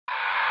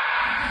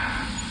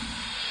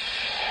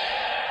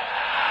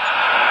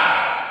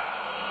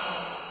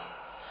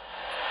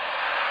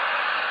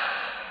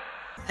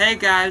Hey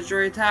guys,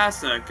 Jory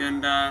Tasek,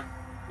 and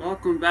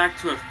welcome back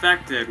to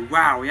Affected.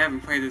 Wow, we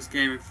haven't played this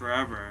game in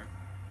forever.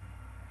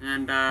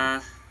 And I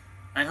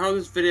hope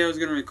this video is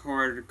going to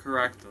record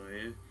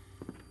correctly.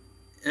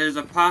 There's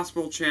a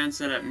possible chance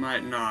that it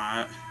might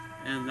not,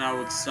 and that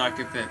would suck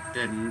if it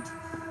didn't.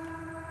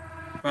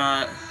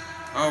 But,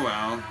 oh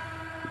well.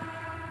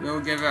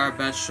 We'll give it our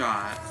best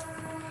shot.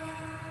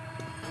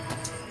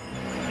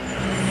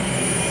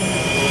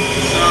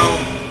 So,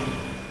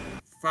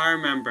 if I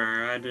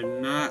remember, I did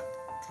not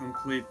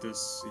complete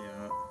this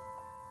yet.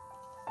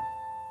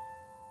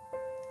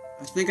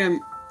 I think I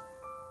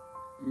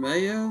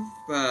may have,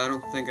 but I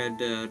don't think I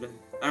did.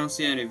 I don't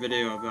see any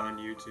video of it on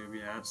YouTube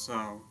yet,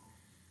 so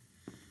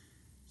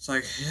it's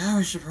like, yeah,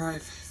 we should probably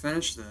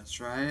finish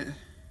this, right?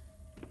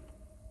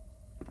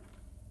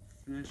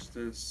 Finish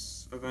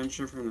this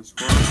adventure from this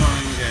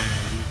horrifying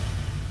game.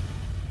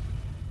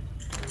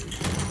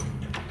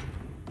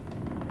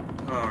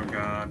 Oh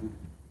god.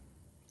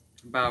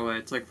 By the way,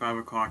 it's like 5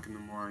 o'clock in the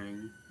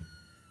morning.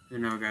 You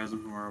know, guys,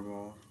 I'm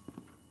horrible.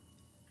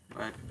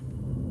 But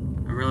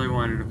I really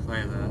wanted to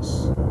play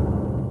this.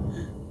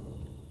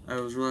 I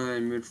was really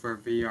in the mood for a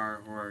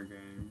VR horror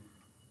game.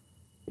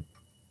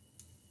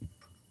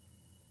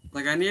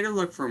 Like, I need to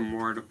look for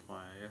more to play.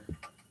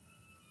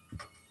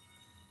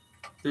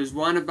 There's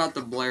one about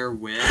the Blair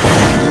Witch.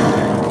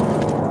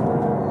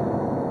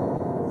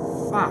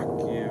 Fuck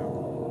you.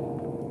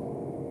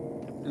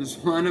 There's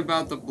one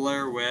about the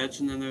Blair Witch,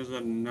 and then there's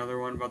another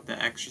one about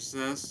The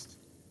Exorcist.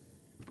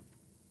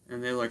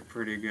 And they look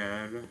pretty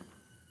good.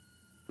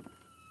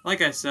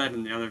 Like I said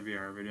in the other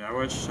VR video, I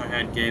wish I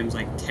had games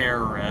like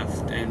Terror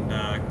Rift and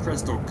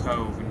Crystal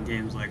Cove and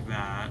games like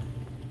that.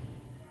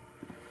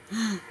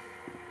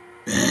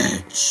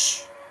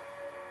 Bitch!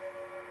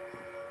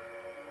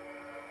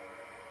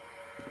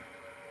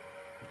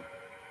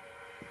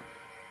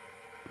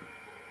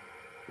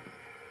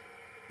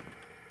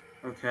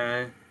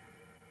 Okay.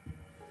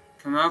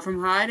 Come out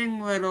from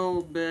hiding,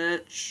 little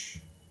bitch.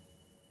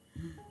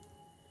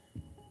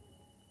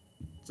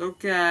 It's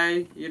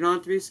okay. You don't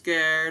have to be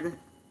scared.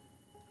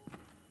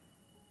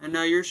 I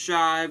know you're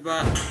shy,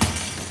 but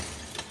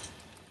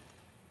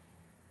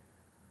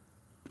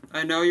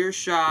I know you're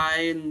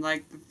shy and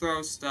like to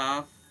throw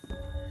stuff.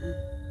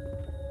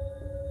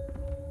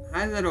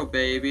 Hi, little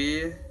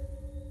baby.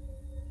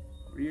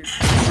 Where's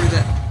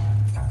that?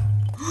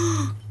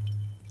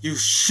 You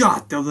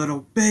shot the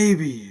little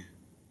baby!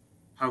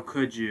 How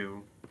could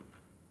you?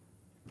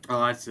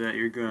 Oh, that's it.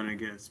 You're gonna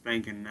get a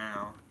spanking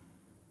now.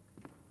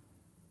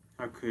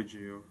 How could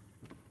you?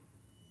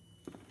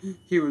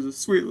 He was a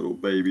sweet little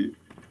baby.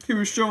 He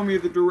was showing me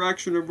the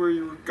direction of where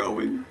you were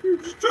going. He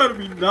was just trying to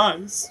be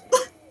nice.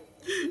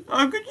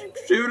 How could you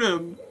shoot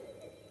him?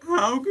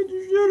 How could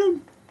you shoot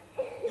him?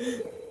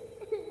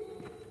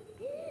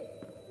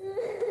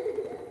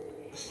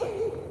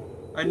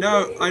 I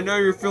know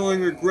you're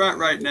feeling regret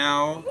right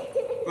now,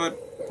 but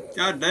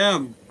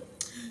goddamn,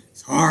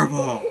 it's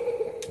horrible.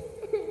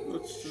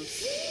 Let's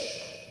just...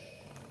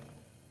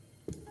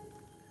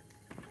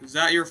 Is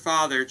that your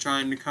father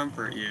trying to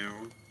comfort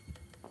you?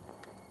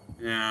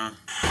 Yeah.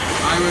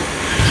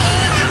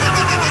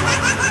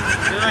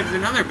 You're like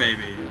another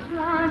baby.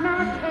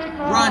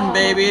 Run,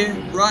 baby!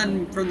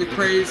 Run from the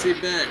crazy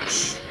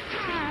bitch.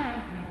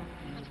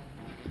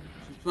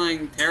 She's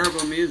playing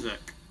terrible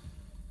music.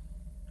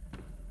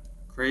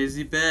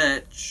 Crazy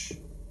bitch.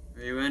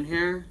 Are you in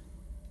here?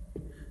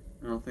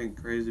 I don't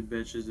think crazy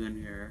bitch is in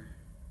here.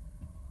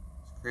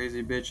 Is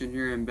crazy bitch in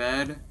here in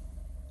bed?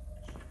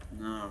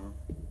 No.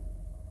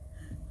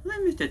 Hi,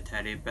 Mr.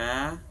 Teddy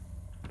Bear.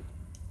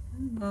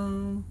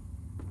 Hello.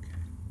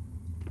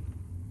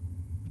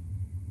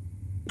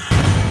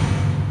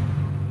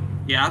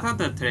 Yeah, I thought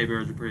that teddy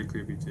bears were pretty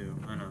creepy too.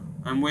 I know.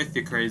 I'm with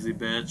you, crazy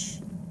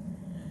bitch.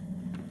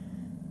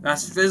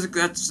 That's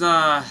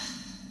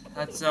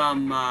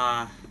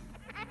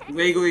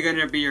legally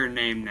gonna be your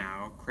name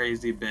now,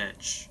 crazy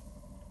bitch.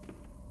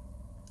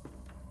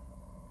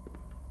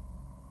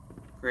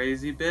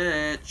 Crazy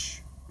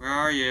bitch. Where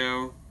are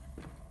you?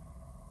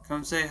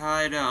 Come say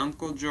hi to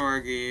Uncle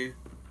Jorgie.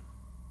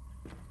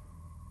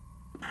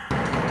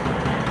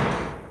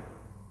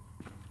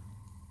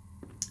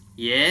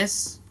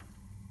 Yes?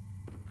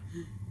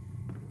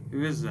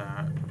 Who is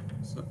that?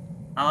 So,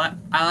 I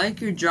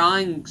like your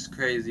drawings,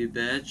 crazy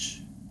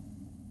bitch.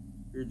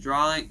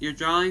 Your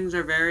drawings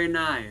are very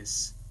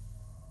nice.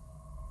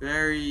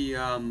 Very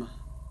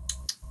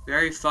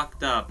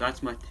fucked up.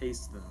 That's my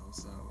taste though,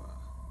 so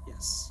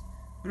yes.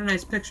 What a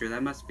nice picture.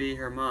 That must be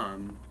her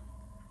mom.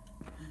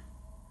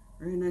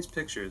 Very nice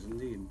pictures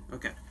indeed.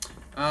 Okay.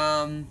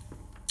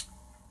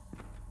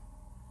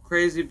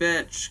 Crazy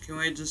bitch, can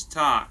we just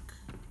talk?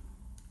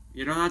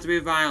 You don't have to be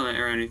violent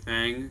or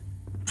anything.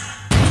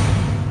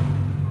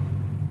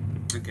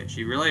 Okay,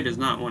 she really does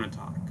not want to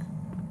talk.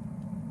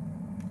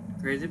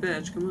 Crazy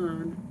bitch, come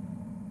on.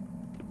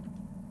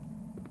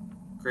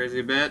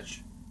 Crazy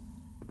bitch.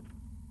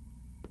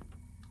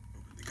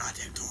 Open the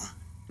goddamn door.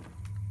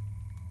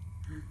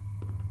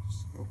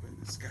 Just open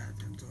this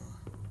goddamn door.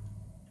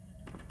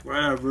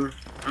 Whatever.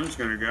 I'm just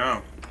gonna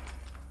go.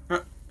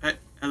 Hey,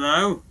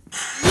 hello?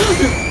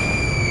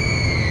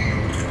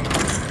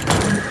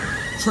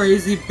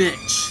 Crazy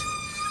bitch.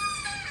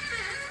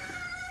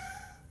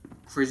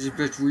 Crazy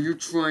bitch, were you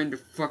trying to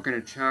fucking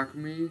attack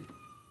me?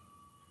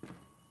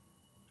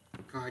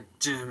 God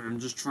damn it, I'm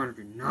just trying to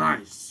be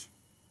nice.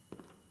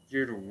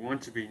 You don't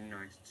want to be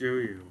nice, do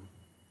you?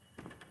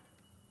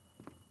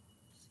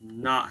 It's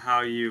not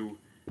how you...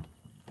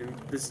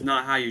 This is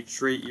not how you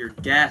treat your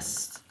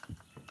guests.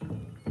 In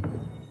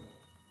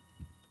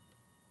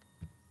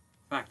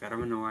fact, I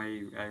don't know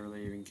why I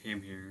really even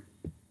came here.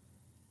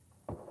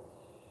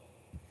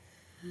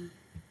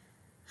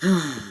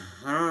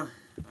 I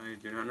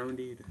do not know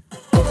indeed.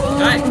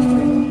 Hey!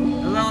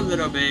 Hello,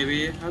 little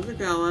baby. How's it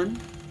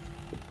going?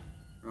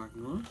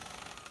 Rocking on?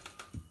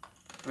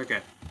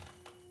 Okay.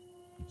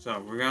 So,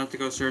 we're gonna have to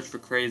go search for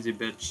Crazy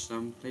Bitch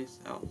someplace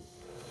else.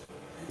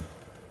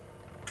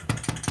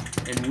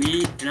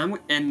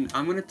 And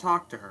I'm gonna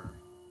talk to her.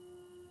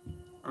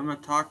 I'm gonna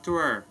talk to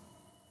her.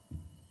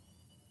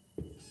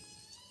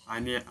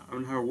 I'm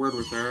gonna have a word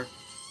with her.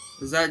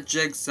 Is that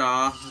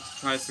Jigsaw? That's a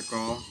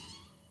tricycle.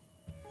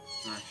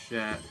 Ah,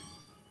 shit.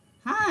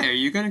 Hi, are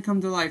you gonna come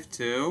to life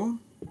too?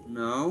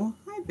 No?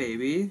 Hi,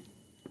 baby.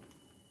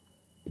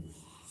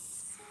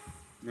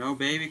 No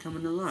baby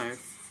coming to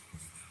life.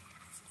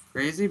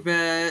 Crazy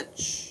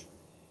bitch.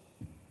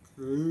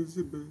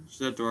 Crazy bitch. Is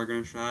that door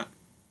gonna shut?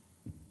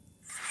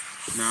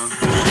 No?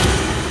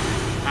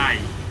 Hi.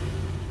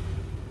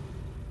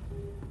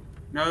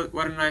 No,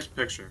 what a nice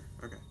picture.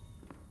 Okay.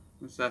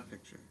 What's that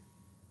picture?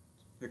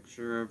 It's a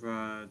picture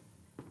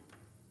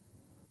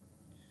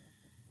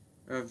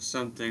of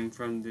something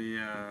from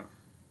the,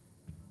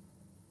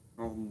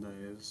 olden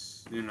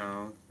days. You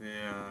know,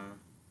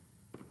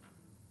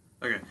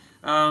 okay.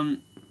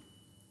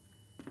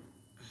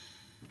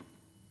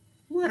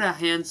 What a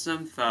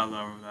handsome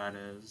fellow that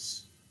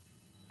is.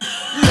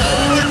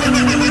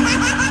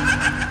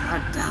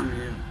 God damn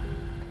you.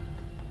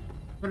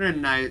 What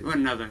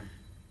another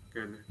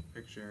good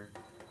picture.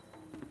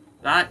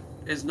 That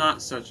is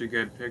not such a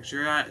good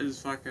picture. That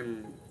is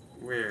fucking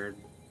weird.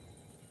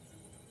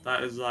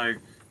 That is like...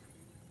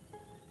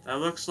 That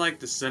looks like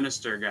the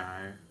Sinister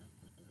guy.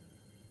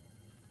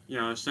 You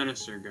know, a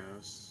Sinister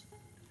ghost.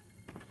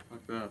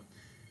 Fuck up.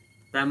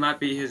 That might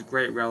be his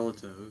great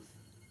relative.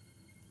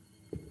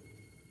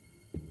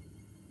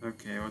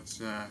 Okay, let's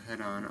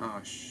head on. Oh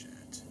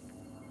shit.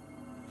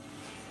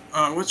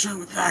 Oh, what's wrong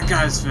with that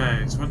guy's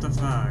face? What the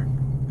fuck?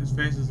 His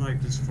face is like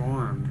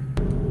disformed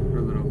for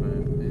a little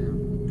bit.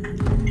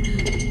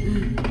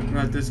 Damn. What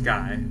about this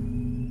guy?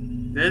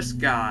 This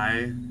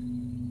guy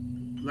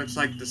looks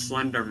like the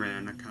Slender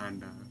Man,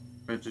 kinda,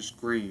 but just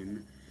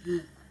green.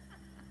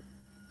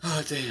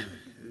 Oh damn.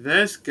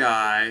 This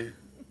guy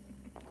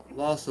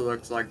also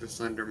looks like the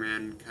Slender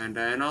Man,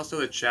 kinda, and also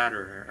the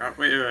Chatterer. Oh,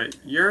 wait.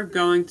 You're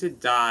going to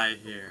die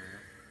here.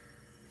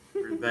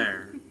 Or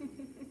there.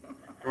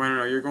 Oh,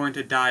 no, you're going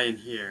to die in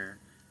here.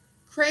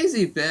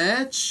 Crazy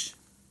bitch!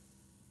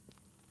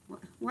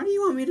 Why do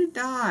you want me to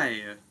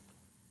die?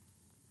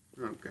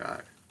 Oh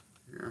god.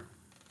 Yeah.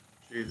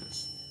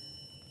 Jesus.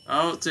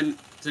 Oh, it's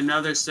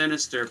another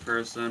sinister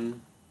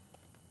person.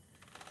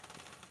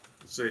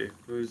 Let's see,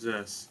 who's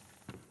this?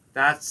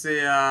 That's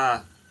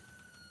the,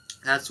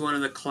 that's one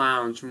of the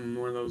clowns from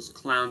one of those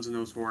clowns in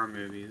those horror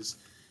movies.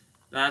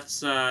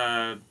 That's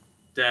a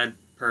dead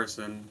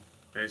person,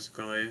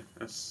 basically.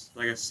 That's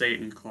like a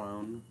Satan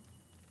clone.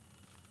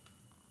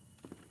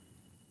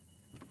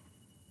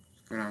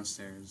 Let's go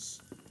downstairs.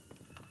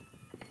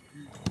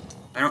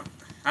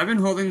 I've been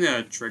holding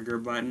the trigger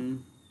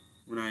button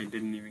when I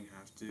didn't even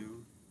have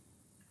to.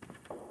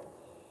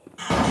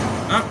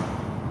 Oh!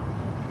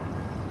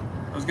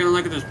 I was gonna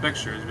look at those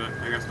pictures, but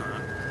I guess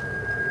not.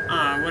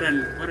 Ah,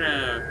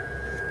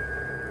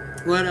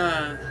 what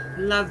a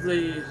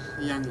lovely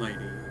young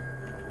lady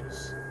that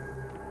is.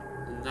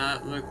 And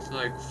that looks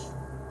like,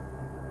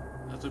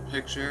 that's a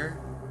picture.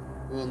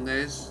 Well,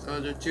 those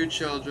are two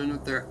children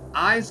with their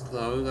eyes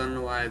closed. I don't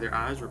know why their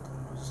eyes were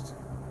closed.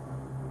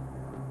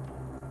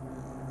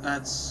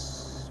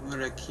 That's,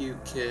 what a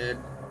cute kid.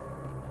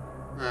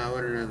 Ah,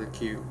 what another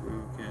cute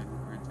little kid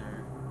right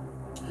there.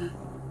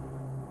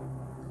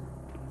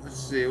 Let's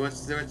see,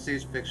 what's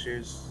these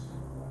pictures?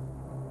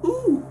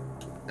 Ooh!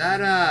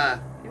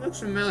 That, he looks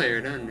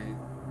familiar, doesn't he?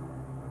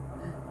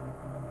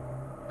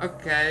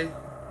 Okay.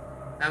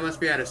 That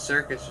must be at a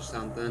circus or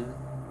something.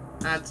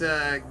 That's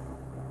a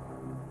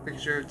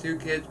picture of two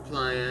kids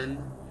playing.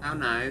 How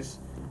nice.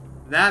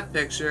 That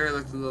picture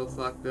looks a little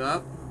fucked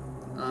up.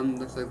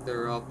 Looks like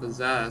they're all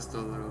possessed a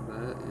little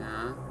bit,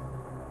 yeah.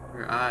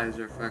 Their eyes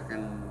are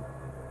fucking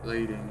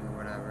bleeding or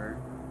whatever.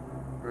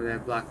 Or they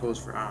have black holes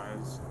for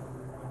eyes.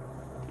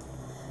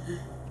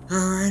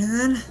 Alright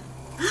then.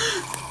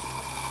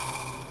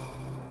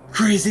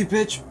 Crazy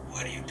bitch,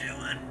 what are you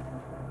doing?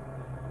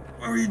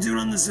 What were you doing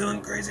on the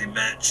ceiling, crazy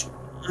bitch?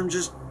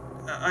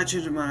 I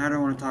changed my mind, I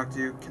don't want to talk to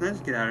you. Can I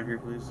just get out of here,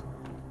 please?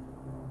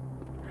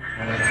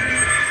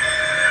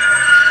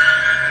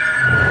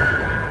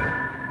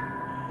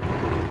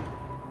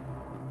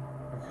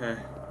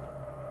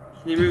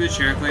 Can you move the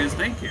chair, please?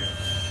 Thank you.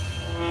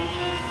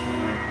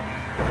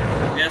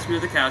 Yes,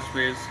 move the couch,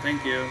 please.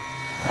 Thank you.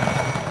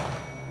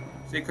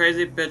 See,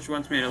 crazy bitch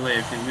wants me to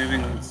leave. She's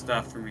moving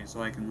stuff for me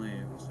so I can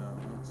leave. So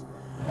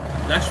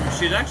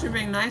she's actually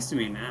being nice to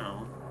me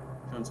now,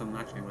 since I'm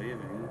actually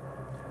leaving.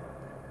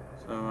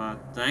 So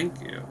thank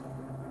you.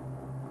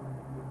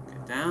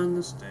 Get down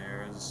the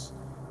stairs.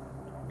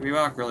 We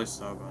walk really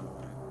slow, by the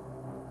way.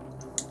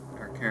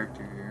 Our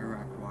character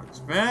here walks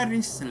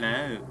very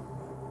slow.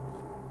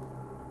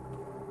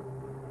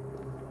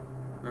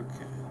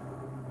 Okay.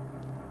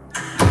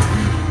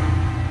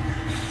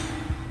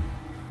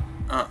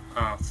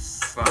 Oh,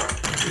 fuck.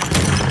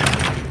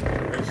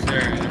 Are you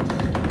serious?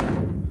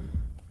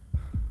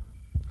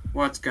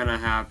 What's gonna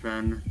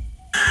happen?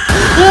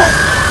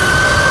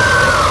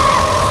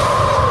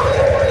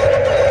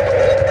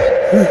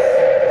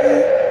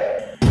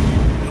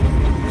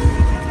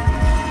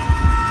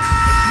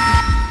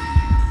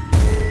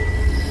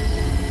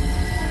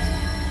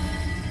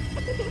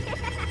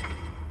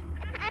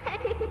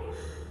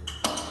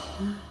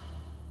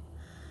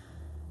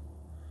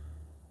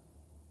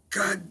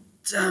 God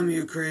damn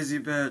you, crazy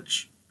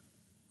bitch.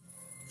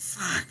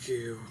 Fuck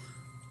you.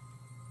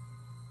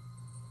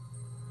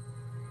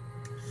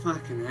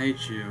 Fucking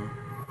hate you.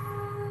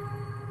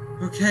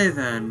 Okay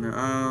then,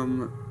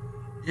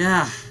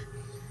 yeah.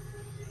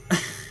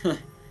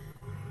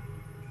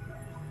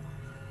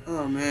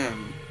 Oh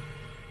man.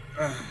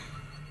 Let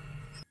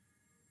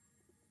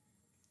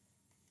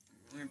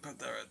me put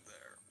that right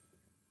there.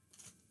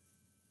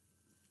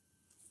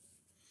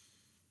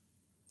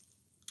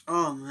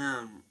 Oh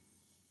man.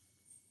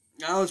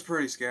 That was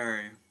pretty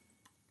scary.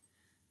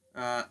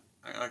 Okay,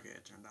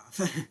 it turned off.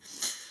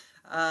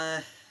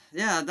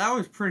 Yeah, that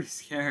was pretty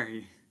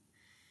scary.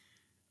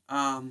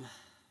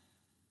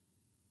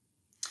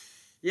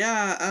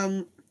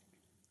 Yeah,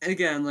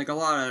 again, like, a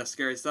lot of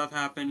scary stuff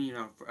happened, you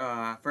know,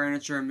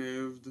 furniture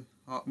moves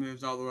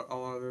all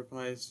over the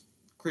place.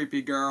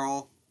 Creepy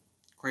girl,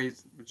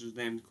 which is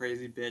named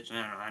Crazy Bitch,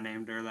 I don't know, I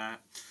named her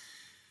that.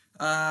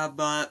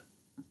 But,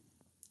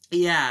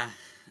 yeah,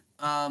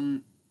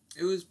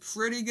 it was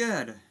pretty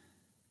good.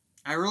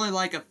 I really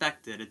like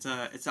Affected. It's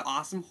an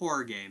awesome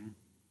horror game.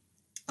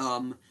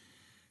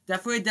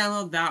 Definitely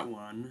download that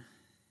one.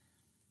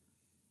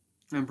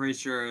 I'm pretty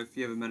sure if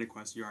you have a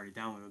MetaQuest, you already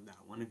downloaded that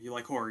one, if you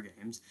like horror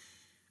games.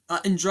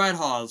 And Dread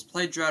Halls.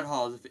 Play Dread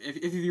Halls.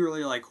 If you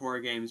really like horror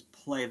games,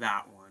 play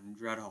that one,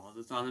 Dread Halls.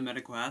 It's on the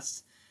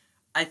MetaQuest.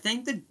 I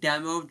think the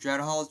demo of Dread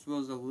Halls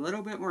was a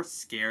little bit more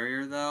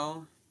scarier,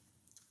 though.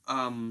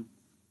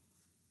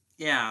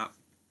 Yeah.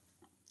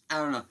 I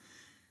don't know.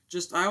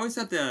 I always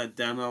thought the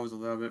demo was a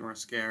little bit more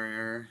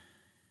scarier.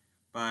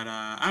 But,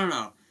 I don't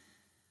know.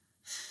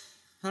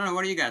 I don't know,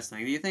 what do you guys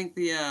think? Do you think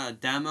the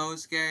demo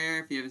is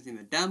scarier? If you haven't seen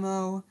the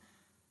demo,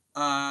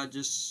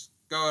 just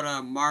go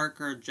to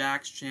Mark or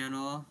Jack's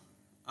channel,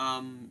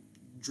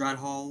 Dread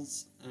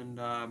Halls, and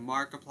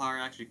Mark Markiplier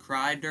actually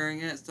cried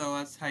during it, so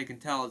that's how you can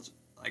tell it's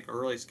like a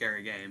really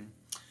scary game.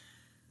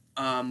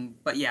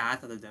 But yeah, I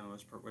thought the demo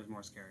was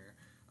more scarier.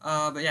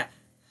 But yeah,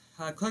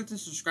 click the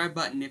subscribe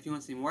button if you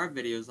want to see more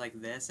videos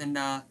like this, and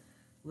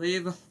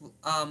leave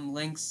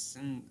links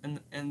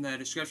in the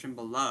description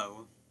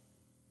below,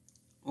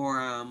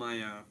 or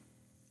my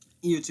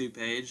YouTube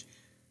page,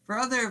 for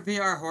other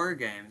VR horror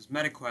games.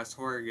 MetaQuest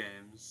horror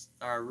games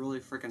are really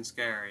freaking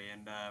scary,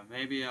 and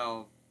maybe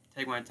I'll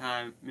take my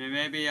time,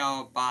 maybe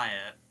I'll buy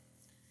it,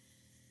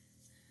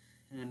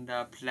 and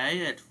play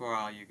it for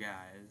all you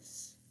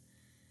guys.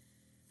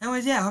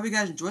 Anyways, yeah, I hope you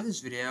guys enjoyed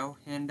this video,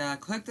 and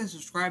click the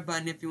subscribe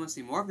button if you want to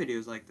see more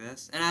videos like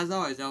this, and as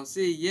always, I'll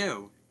see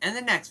you in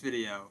the next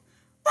video.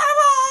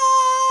 Bye-bye!